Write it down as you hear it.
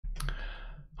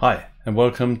Hi, and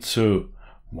welcome to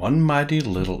One Mighty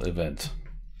Little Event.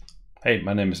 Hey,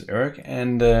 my name is Eric,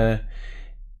 and in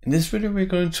this video we're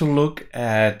going to look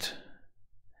at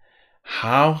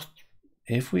how,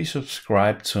 if we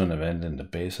subscribe to an event in the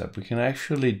Base app, we can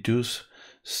actually do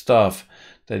stuff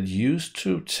that used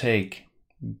to take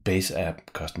Base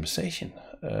app customization,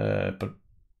 but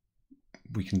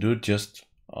we can do it just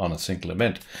on a single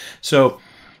event. So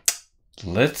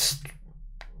let's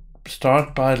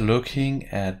start by looking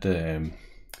at the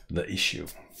issue.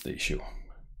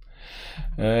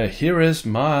 Here is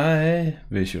my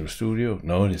Visual Studio.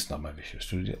 No, it's not my Visual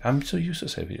Studio. I'm so used to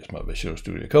saying here's my Visual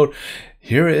Studio Code.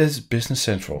 Here is Business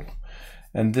Central,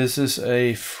 and this is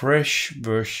a fresh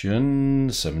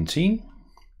version 17.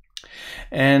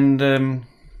 And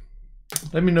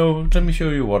let me show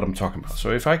you what I'm talking about.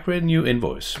 So if I create a new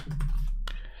invoice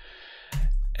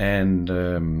and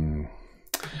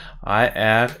I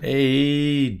add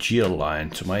a GL line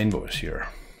to my invoice here.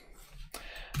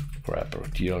 Grab a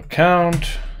GL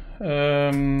count,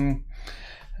 and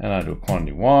I do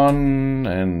quantity 1,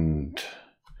 and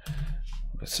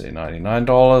let's say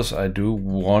 $99. I do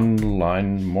one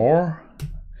line more.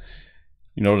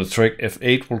 You know the trick,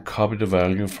 F8 will copy the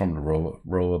value from the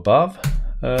row above.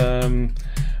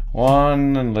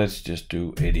 One, and let's just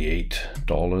do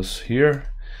 $88 here.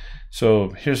 So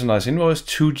here's a nice invoice,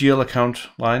 2 GL account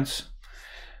lines.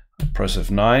 Press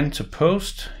F9 to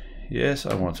post. Yes,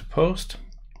 I want to post.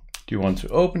 Do you want to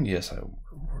open? Yes, I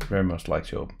would very much like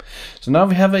to open. So now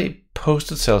we have a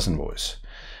posted sales invoice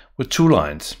with 2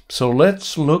 lines. So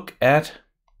let's look at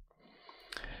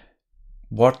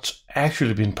what's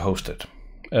actually been posted.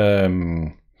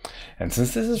 And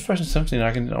since this is version 17,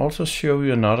 I can also show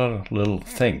you another little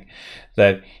thing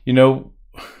that, you know,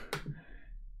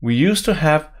 we used to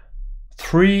have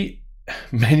 3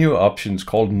 menu options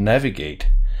called Navigate.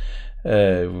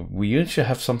 We used to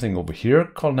have something over here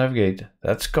called Navigate.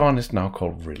 That's gone. It's now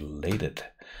called Related,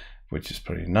 which is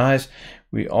pretty nice.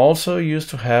 We also used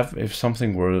to have, if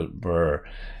something were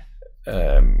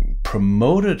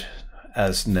promoted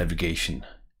as navigation,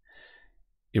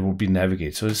 it would be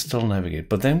Navigate. So it's still Navigate.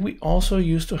 But then we also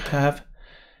used to have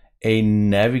a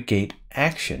Navigate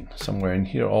action somewhere in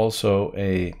here. Also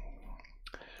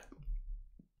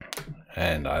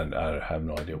and I have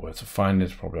no idea where to find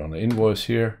it. Probably on the invoice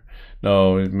here.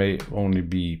 No, it may only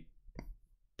be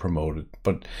promoted,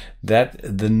 but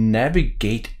the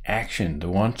Navigate action, the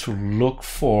one to look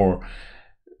for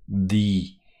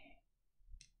the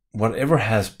whatever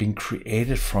has been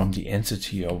created from the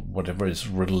entity or whatever is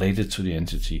related to the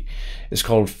entity, is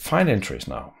called Find Entries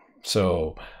now.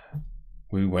 So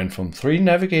we went from 3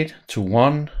 Navigate to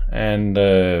 1, and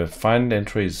Find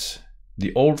Entries.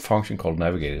 The old function called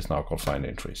Navigate is now called Find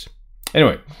Entries.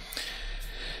 Anyway,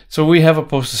 so we have a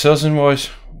posted sales invoice.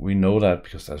 We know that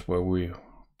because that's where we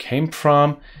came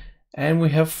from. And we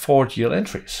have 4 GL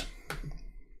entries.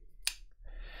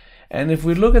 And if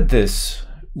we look at this,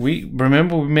 we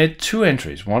remember we made 2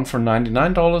 entries, one for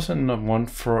 $99 and one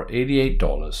for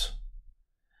 $88.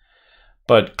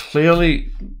 But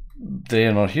clearly they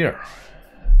are not here.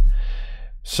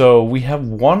 So we have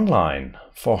one line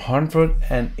for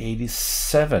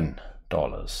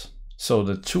 $187. So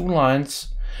the 2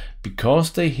 lines,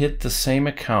 because they hit the same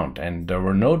account and there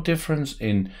were no difference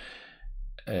in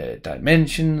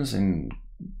dimensions and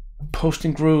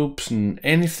posting groups and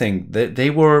anything, they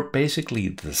were basically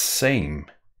the same.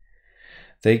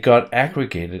 They got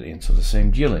aggregated into the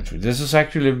same GL entry. This is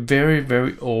actually a very,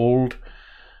 very old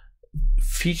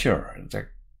feature that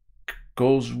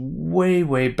goes way,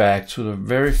 way back to the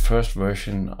very first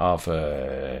version of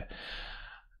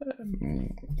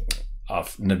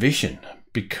Navision,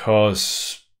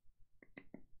 because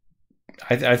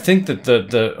I think that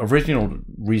the original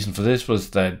reason for this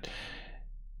was that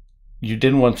you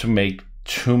didn't want to make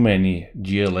too many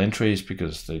GL entries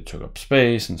because they took up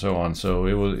space and so on. So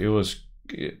it was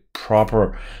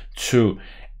proper to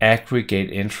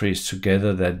aggregate entries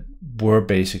together that were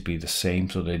basically the same,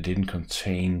 so they didn't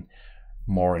contain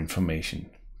more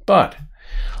information. But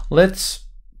let's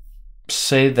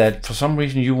say that for some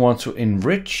reason you want to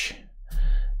enrich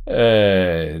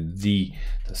the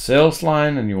sales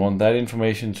line, and you want that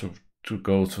information to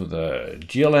go to the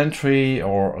GL entry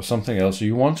or something else. So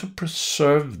you want to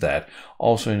preserve that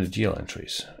also in the GL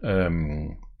entries.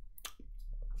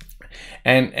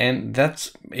 And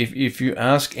that's, if you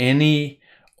ask any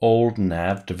old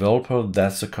nav developer,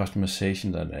 that's a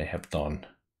customization that they have done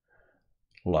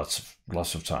lots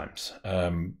of times.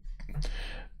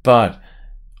 But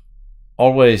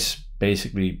always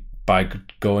basically by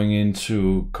going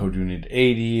into CodeUnit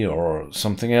 80 or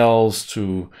something else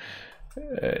to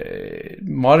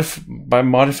by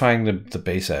modifying the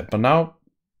base app. But now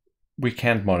we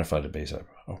can't modify the base app.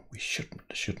 Oh, we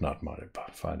should not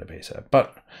modify the base app,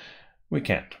 but we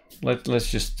can't.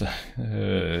 Let's just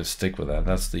stick with that.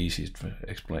 That's the easiest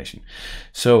explanation.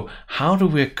 So how do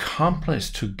we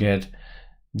accomplish to get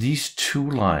these two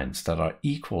lines that are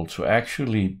equal to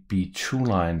actually be two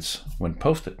lines when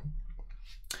posted?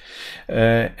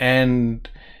 And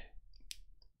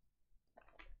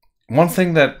one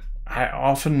thing that I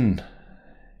often,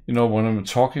 when I'm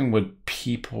talking with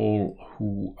people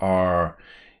who are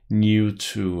new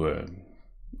to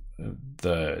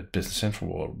the Business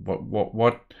Central world,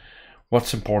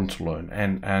 what's important to learn,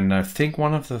 and I think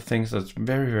one of the things that's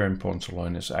very, very important to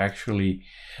learn is actually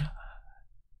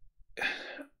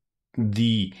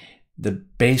the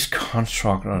base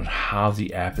construct on how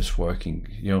the app is working.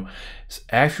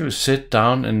 Actually sit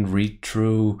down and read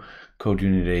through Code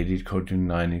Unit 80, Code Unit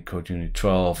 90, Code Unit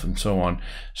 12, and so on,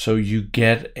 so you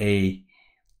get a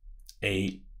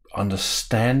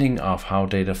understanding of how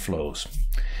data flows.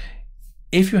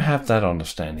 If you have that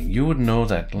understanding, you would know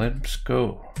that. Let's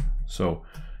go. So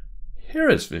here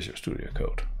is Visual Studio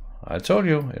Code. I told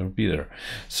you it would be there.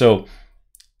 So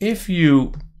if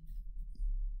you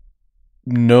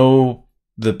know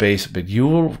the base a bit, you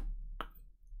will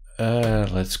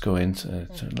let's go into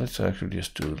let's actually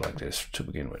just do it like this to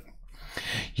begin with.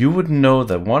 You would know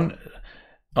that one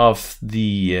of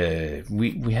the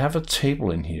we have a table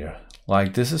in here.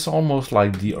 Like, this is almost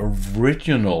like the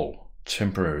original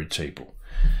temporary table.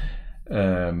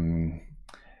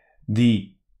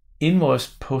 The invoice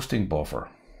posting buffer.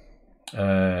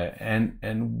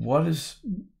 And what's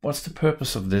the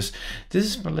purpose of this?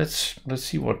 Let's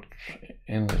see what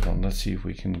in this one. Let's see if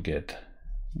we can get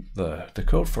the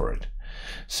code for it.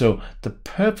 So the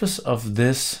purpose of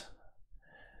this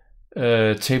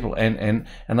table, and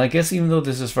I guess even though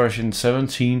this is version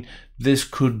 17, this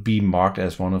could be marked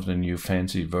as one of the new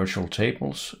fancy virtual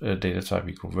tables, data type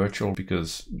equal virtual,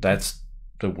 because that's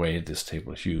the way this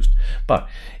table is used. But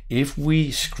if we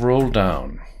scroll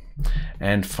down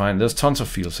and find, there's tons of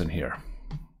fields in here.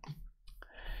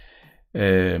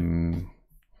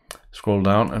 Scroll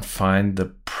down and find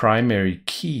the primary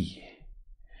key.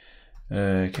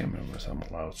 I can't remember if I'm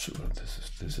allowed to.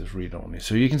 This is read only.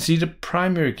 So you can see the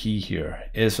primary key here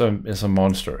is a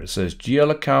monster. It says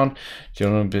GL account,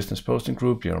 general business posting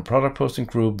group, general product posting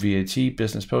group, VAT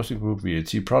business posting group,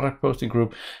 VAT product posting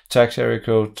group, tax area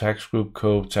code, tax group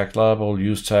code, tax liable,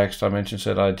 use tax, dimension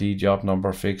set ID, job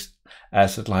number, fixed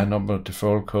asset line number,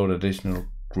 deferral code, additional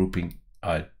grouping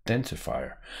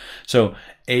identifier. So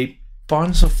a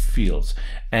bunch of fields,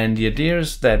 and the idea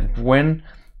is that when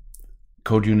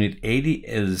Code Unit 80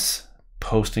 is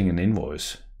posting an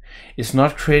invoice, it's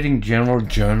not creating general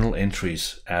journal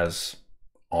entries as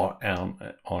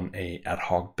on a ad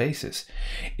hoc basis.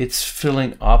 It's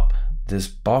filling up this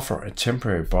buffer, a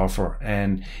temporary buffer,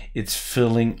 and it's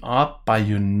filling up by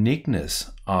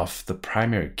uniqueness of the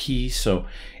primary key. So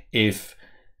if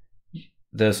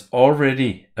there's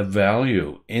already a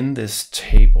value in this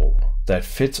table that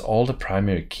fits all the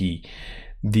primary key,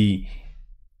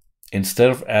 instead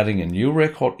of adding a new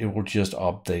record, it will just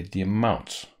update the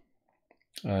amounts.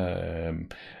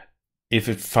 If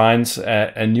it finds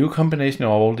a new combination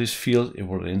of all these fields, it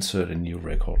will insert a new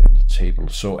record in the table.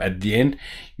 So at the end,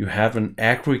 you have an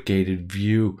aggregated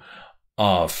view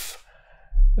of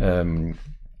the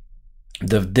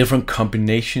different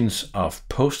combinations of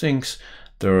postings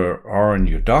there are in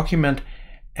your document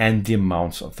and the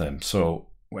amounts of them. So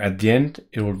at the end,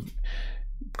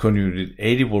 Code Unit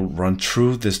 80 will run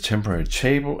through this temporary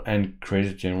table and create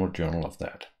a general journal of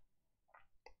that.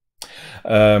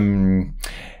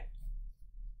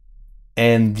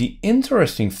 And the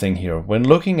interesting thing here, when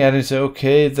looking at it, is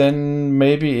okay, then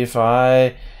maybe if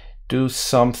I do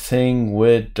something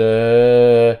with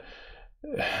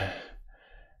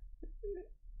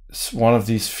one of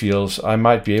these fields, I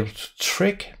might be able to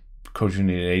trick Code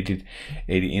Unit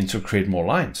 80 into create more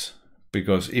lines.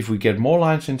 Because if we get more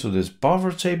lines into this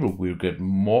buffer table, we'll get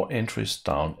more entries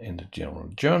down in the general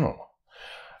journal.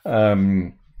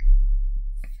 And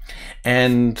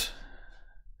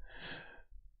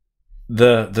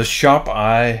the sharp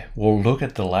eye will look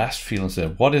at the last field and say,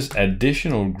 what is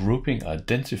additional grouping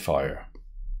identifier?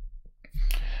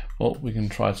 Well, we can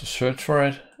try to search for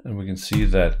it, and we can see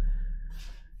that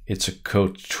it's a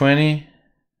code 20,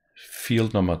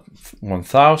 field number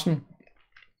 1000.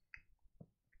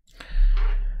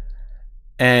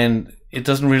 And it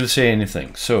doesn't really say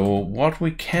anything. So what we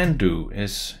can do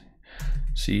is,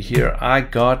 see here, I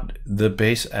got the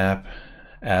base app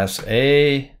as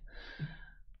an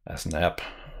app.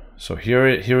 So here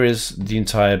is the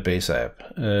entire base app.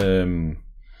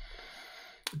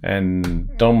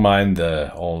 And don't mind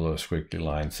all the squiggly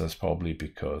lines. That's probably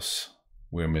because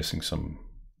we're missing some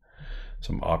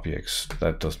objects.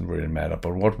 That doesn't really matter.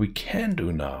 But what we can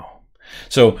do now.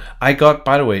 So I got,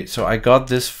 by the way, so I got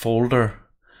this folder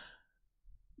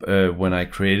when I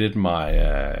created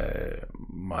my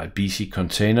my BC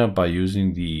container by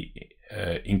using the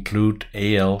include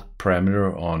AL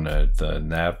parameter on the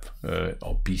nav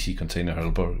or BC container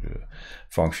helper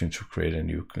function to create a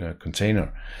new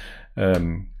container.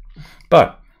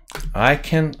 But I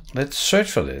can, let's search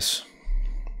for this,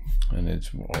 and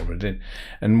it's already,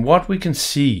 and what we can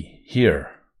see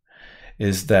here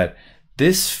is that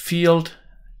this field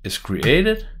is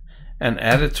created and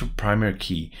added to primary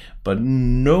key, but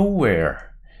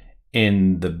nowhere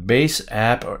in the base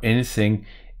app or anything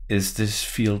is this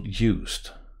field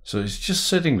used. So it's just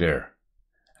sitting there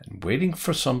and waiting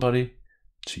for somebody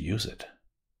to use it.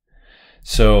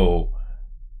 So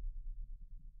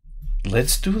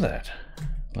let's do that.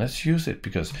 Let's use it,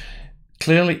 because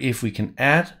clearly if we can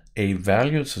add a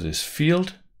value to this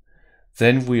field,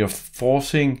 then we are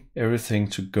forcing everything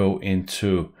to go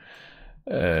into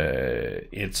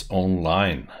its own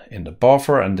line in the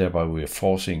buffer, and thereby we are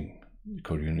forcing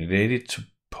CodeUnit 80 to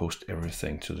post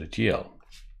everything to the GL.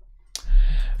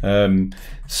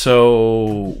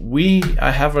 So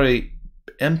I have a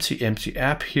empty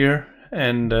app here,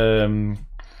 and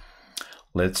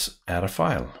let's add a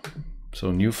file.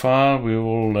 So new file, we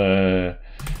will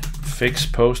fix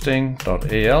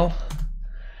posting.al,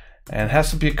 and it has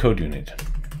to be a code unit.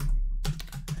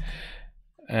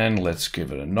 And let's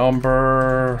give it a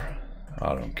number.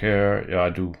 I don't care. Yeah, I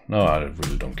do. No, I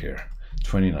really don't care.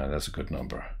 29, that's a good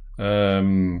number.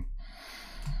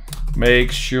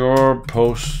 Make sure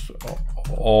post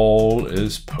all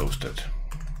is posted.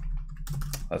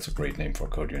 That's a great name for a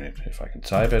code unit. If I can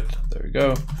type it, there we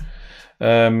go.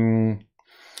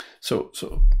 So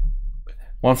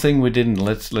one thing we didn't,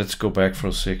 let's go back for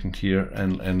a second here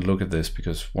and look at this,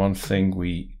 because one thing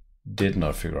we did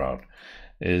not figure out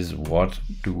is what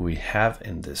do we have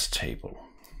in this table.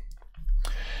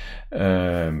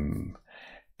 And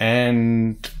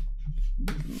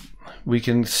we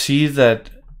can see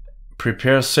that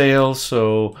prepare sales,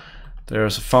 so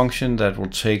there's a function that will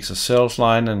take the sales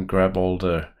line and grab all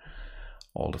the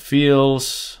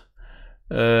fields.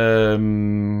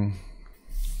 And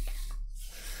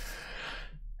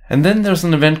then there's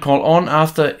an event called on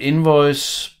after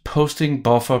invoice posting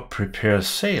buffer prepare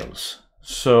sales.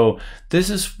 So this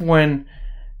is when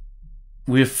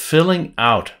we're filling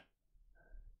out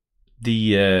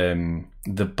the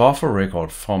buffer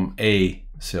record from a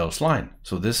sales line.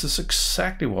 So this is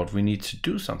exactly what we need to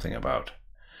do something about.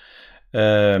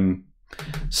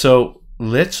 So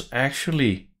let's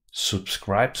actually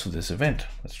subscribe to this event.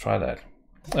 Let's try that.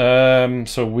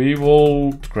 So we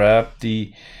will grab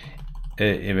the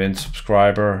event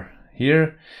subscriber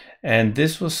here, and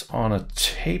this was on a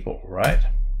table, right?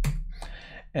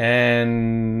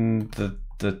 And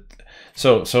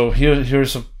so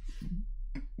here's a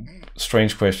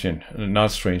strange question,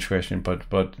 not strange question,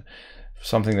 but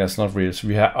something that's not real. So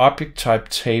we have object type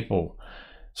table.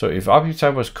 So if object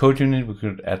type was code unit, we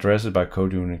could address it by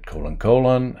code unit :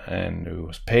 and if it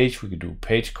was page, we could do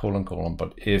page :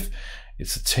 but if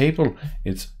it's a table,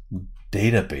 it's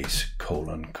database :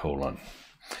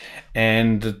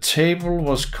 and the table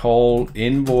was called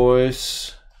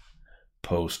invoice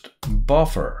post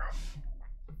buffer,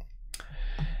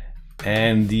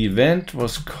 and the event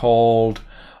was called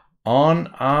on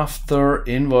after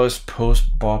invoice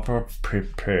post buffer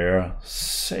prepare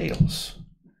sales.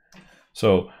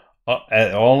 So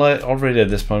already at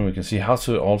this point we can see how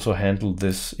to also handle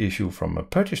this issue from a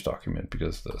purchase document,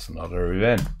 because there's another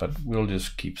event, but we'll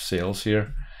just keep sales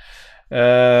here.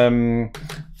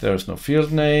 There's no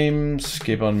field name.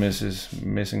 Skip on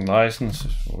missing license,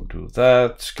 we'll do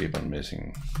that. Skip on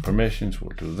missing permissions,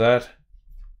 we'll do that.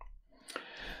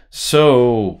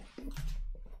 So,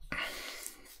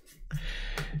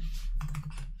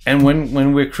 and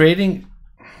when we're creating,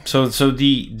 so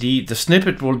the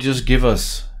snippet will just give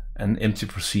us an empty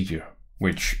procedure,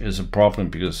 which is a problem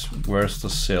because where's the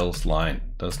sales line?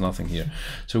 There's nothing here.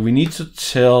 So we need to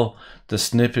tell the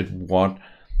snippet what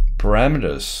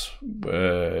parameters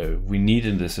we need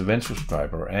in this event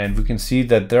subscriber, and we can see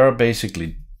that there are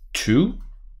basically two.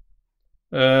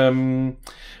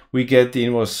 We get the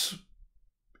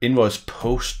invoice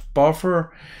post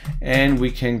buffer, and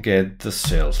we can get the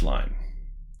sales line.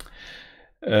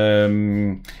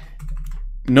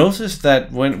 Notice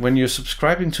that when you're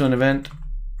subscribing to an event,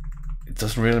 it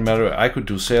doesn't really matter. I could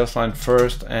do sales line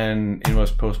first and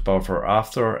invoice post buffer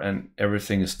after, and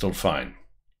everything is still fine.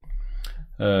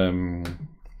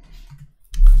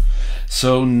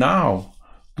 So now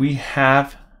we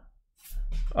have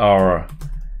our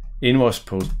invoice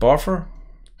post buffer,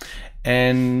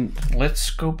 and let's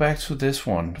go back to this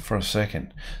one for a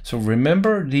second. So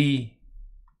remember the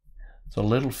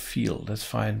little field. Let's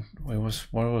find what it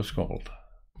was called.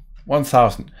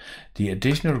 1000, the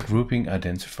additional grouping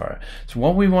identifier. So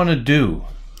what we want to do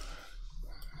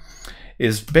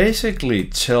is basically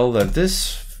tell that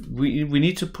this we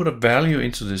need to put a value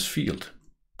into this field,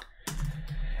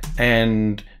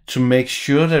 and to make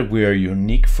sure that we are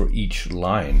unique for each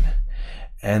line.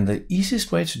 And the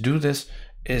easiest way to do this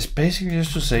is basically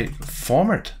just to say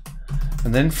format,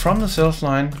 and then from the sales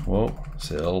line,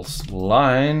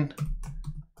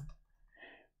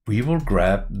 we will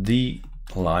grab the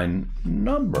line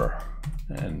number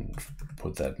and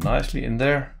put that nicely in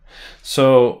there.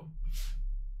 So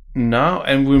now,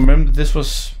 and remember this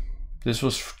was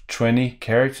 20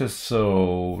 characters,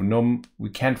 so no, we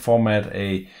can't format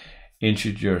a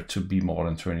integer to be more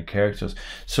than 20 characters.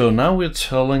 So now we're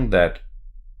telling that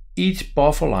each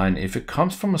buffer line, if it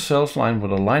comes from a sales line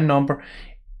with a line number,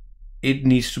 it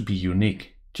needs to be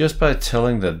unique, just by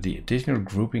telling that the additional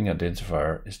grouping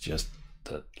identifier is just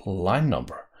the line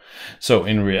number. So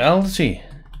in reality,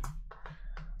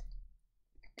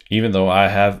 even though I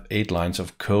have 8 lines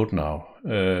of code now,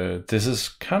 this is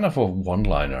kind of a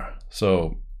one-liner.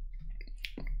 So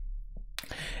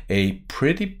a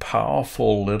pretty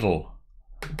powerful little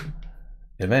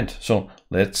event. So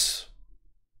let's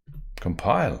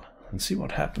compile and see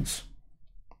what happens.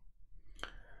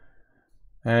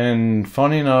 And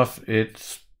funny enough,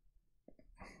 it's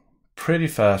pretty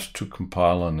fast to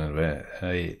compile on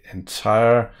an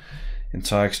entire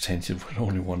extension with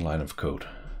only 1 line of code.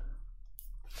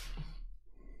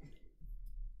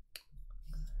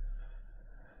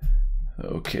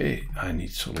 Okay, I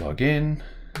need to log in.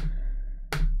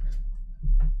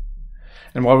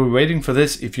 And while we're waiting for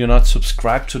this, if you're not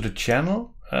subscribed to the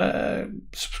channel,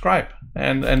 subscribe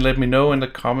and let me know in the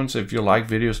comments if you like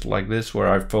videos like this where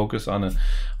I focus on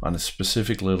a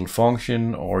specific little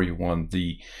function, or you want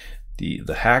the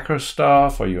hacker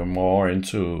stuff, or you're more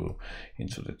into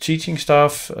the teaching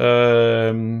stuff.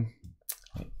 Comments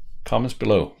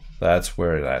below, that's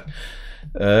where it's at.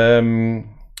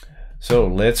 So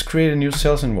let's create a new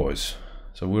sales invoice.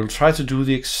 So we'll try to do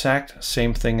the exact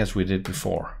same thing as we did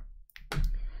before.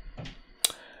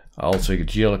 I'll take a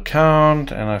GL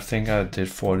account, and I think I did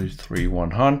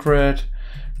 43,100,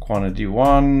 quantity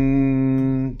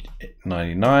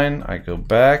 199. I go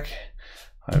back,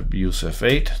 I use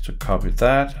F8 to copy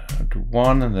that, I do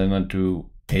 1, and then I do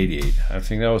 88. I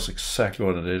think that was exactly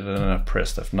what I did, and then I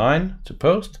pressed F9 to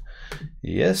post.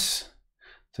 Yes,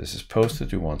 this is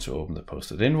posted. You want to open the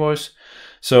posted invoice.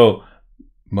 So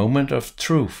moment of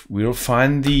truth, we'll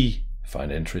find the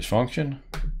find entries function.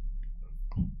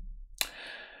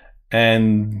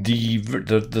 And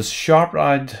the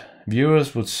sharp-eyed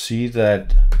viewers would see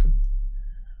that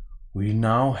we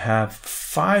now have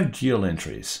 5 GL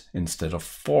entries instead of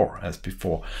 4 as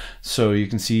before. So you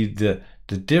can see the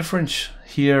difference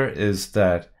here is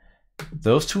that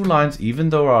those 2 lines, even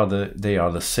though they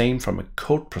are the same from a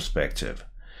code perspective,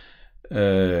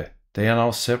 they are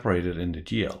now separated in the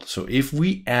GL. So if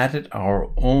we added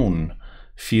our own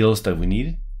fields that we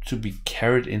needed to be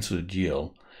carried into the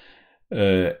GL,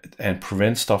 and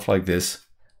prevent stuff like this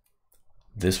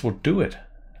will do it.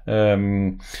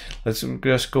 Let's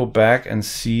just go back and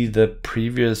see the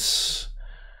previous.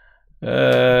 Let's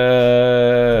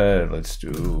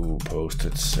do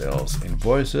posted sales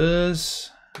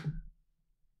invoices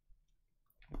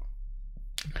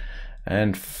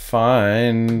and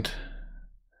find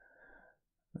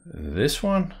this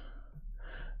one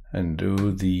and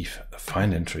do the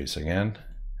find entries again.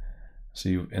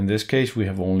 See, in this case, we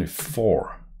have only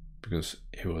 4 because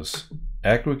it was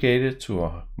aggregated to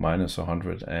a minus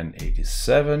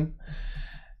 187.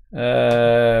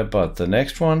 But the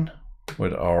next one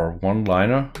with our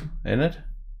one-liner in it,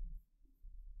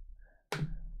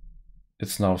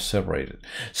 it's now separated.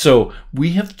 So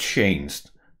we have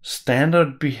changed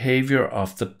standard behavior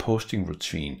of the posting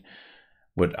routine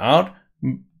without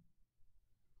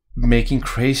making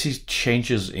crazy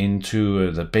changes into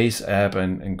the base app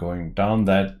and going down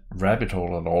that rabbit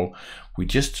hole at all. We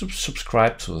just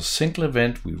subscribed to a single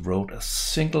event, we wrote a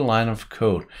single line of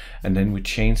code, and then we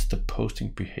changed the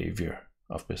posting behavior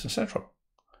of Business Central.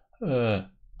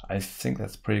 I think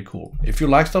that's pretty cool. If you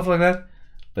like stuff like that,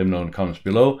 let me know in the comments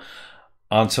below.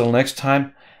 Until next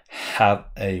time, have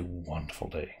a wonderful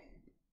day.